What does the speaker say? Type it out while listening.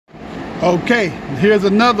Okay, here's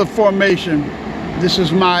another formation. This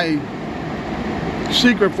is my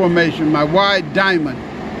secret formation, my wide diamond.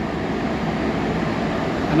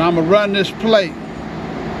 And I'm gonna run this plate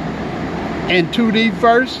in 2D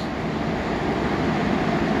first.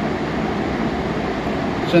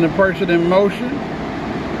 Send a person in motion.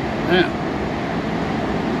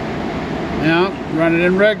 Now run it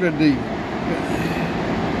in regular D.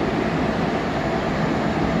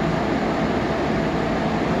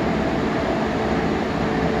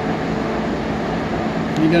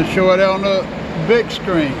 You're gonna show it on the big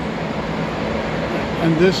screen.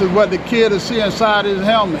 And this is what the kid will see inside his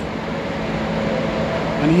helmet.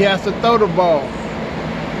 And he has to throw the ball.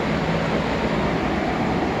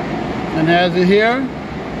 And as it here,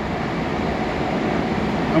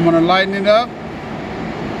 I'm gonna lighten it up.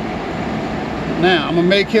 Now, I'm gonna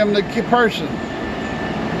make him the person.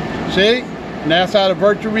 See? And that's out of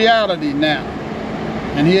virtual reality now.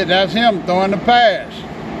 And here, that's him throwing the pass.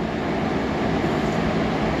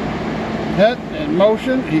 Hit, in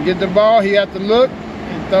motion, he get the ball, he have to look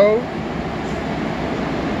and throw.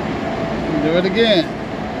 And do it again.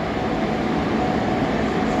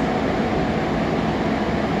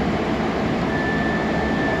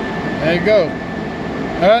 There you go.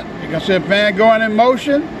 You can see a man going in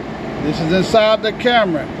motion. This is inside the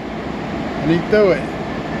camera. And he threw it.